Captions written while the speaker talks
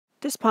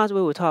This part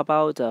we will talk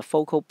about the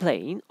focal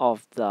plane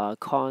of the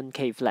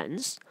concave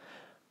lens.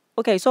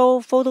 Okay,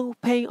 so focal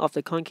plane of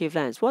the concave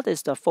lens, what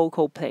is the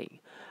focal plane?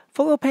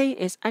 Focal plane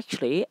is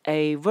actually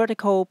a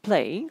vertical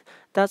plane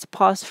that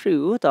passes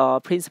through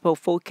the principal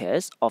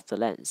focus of the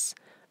lens.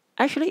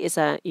 Actually, it's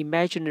an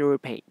imaginary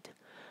plane.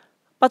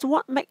 But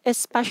what makes it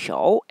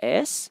special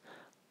is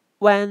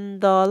when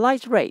the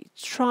light ray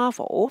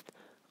travels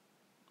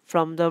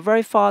from the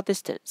very far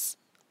distance,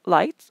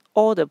 light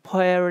or the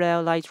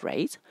parallel light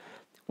rays,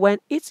 when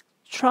it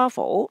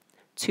travels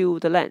to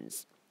the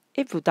lens,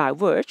 it will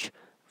diverge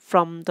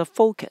from the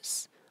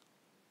focus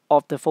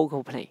of the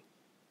focal plane.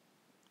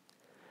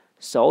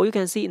 So you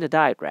can see in the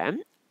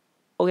diagram,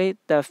 okay,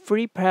 the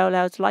three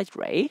parallel light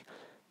rays,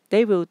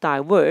 they will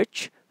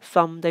diverge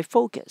from the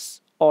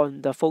focus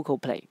on the focal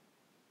plane.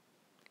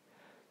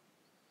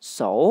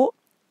 So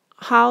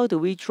how do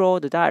we draw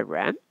the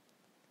diagram?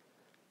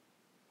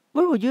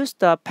 We will use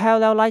the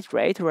parallel light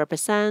ray to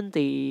represent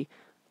the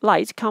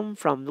light come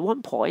from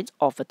one point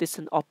of a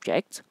distant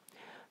object.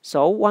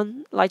 So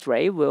one light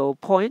ray will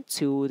point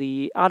to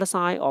the other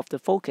side of the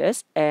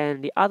focus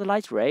and the other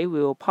light ray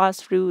will pass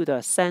through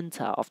the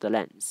center of the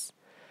lens.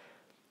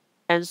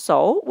 And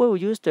so we will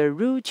use the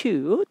rule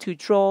 2 to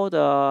draw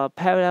the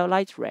parallel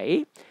light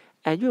ray,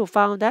 and you will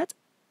find that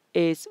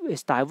it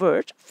is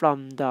diverged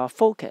from the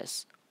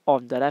focus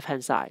on the left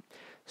hand side.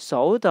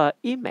 So the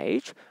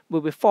image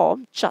will be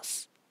formed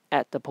just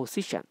at the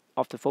position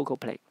of the focal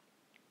plane.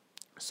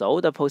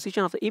 So the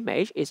position of the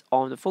image is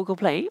on the focal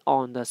plane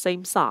on the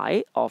same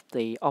side of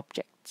the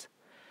object.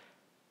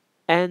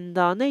 And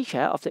the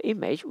nature of the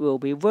image will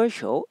be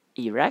vertical,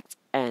 erect,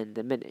 and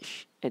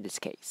diminished in this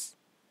case.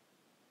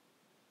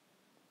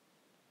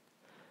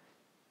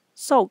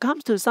 So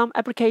comes to some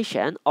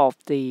application of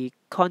the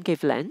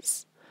concave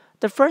lens.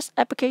 The first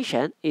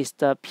application is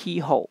the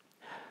P-hole.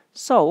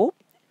 So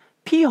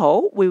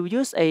P-hole will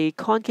use a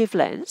concave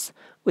lens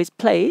which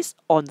placed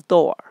on the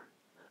door.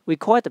 We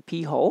call it the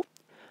P-hole.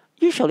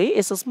 Usually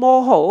it's a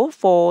small hole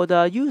for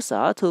the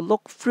user to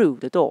look through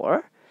the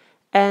door,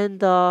 and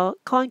the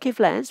concave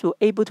lens will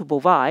able to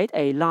provide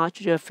a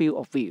larger field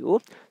of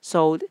view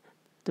so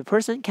the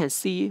person can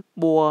see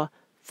more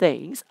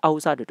things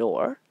outside the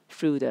door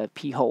through the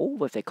P-hole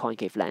with a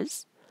concave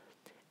lens.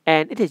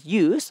 And it is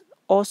used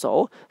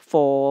also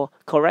for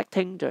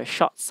correcting the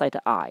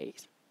short-sighted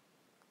eyes.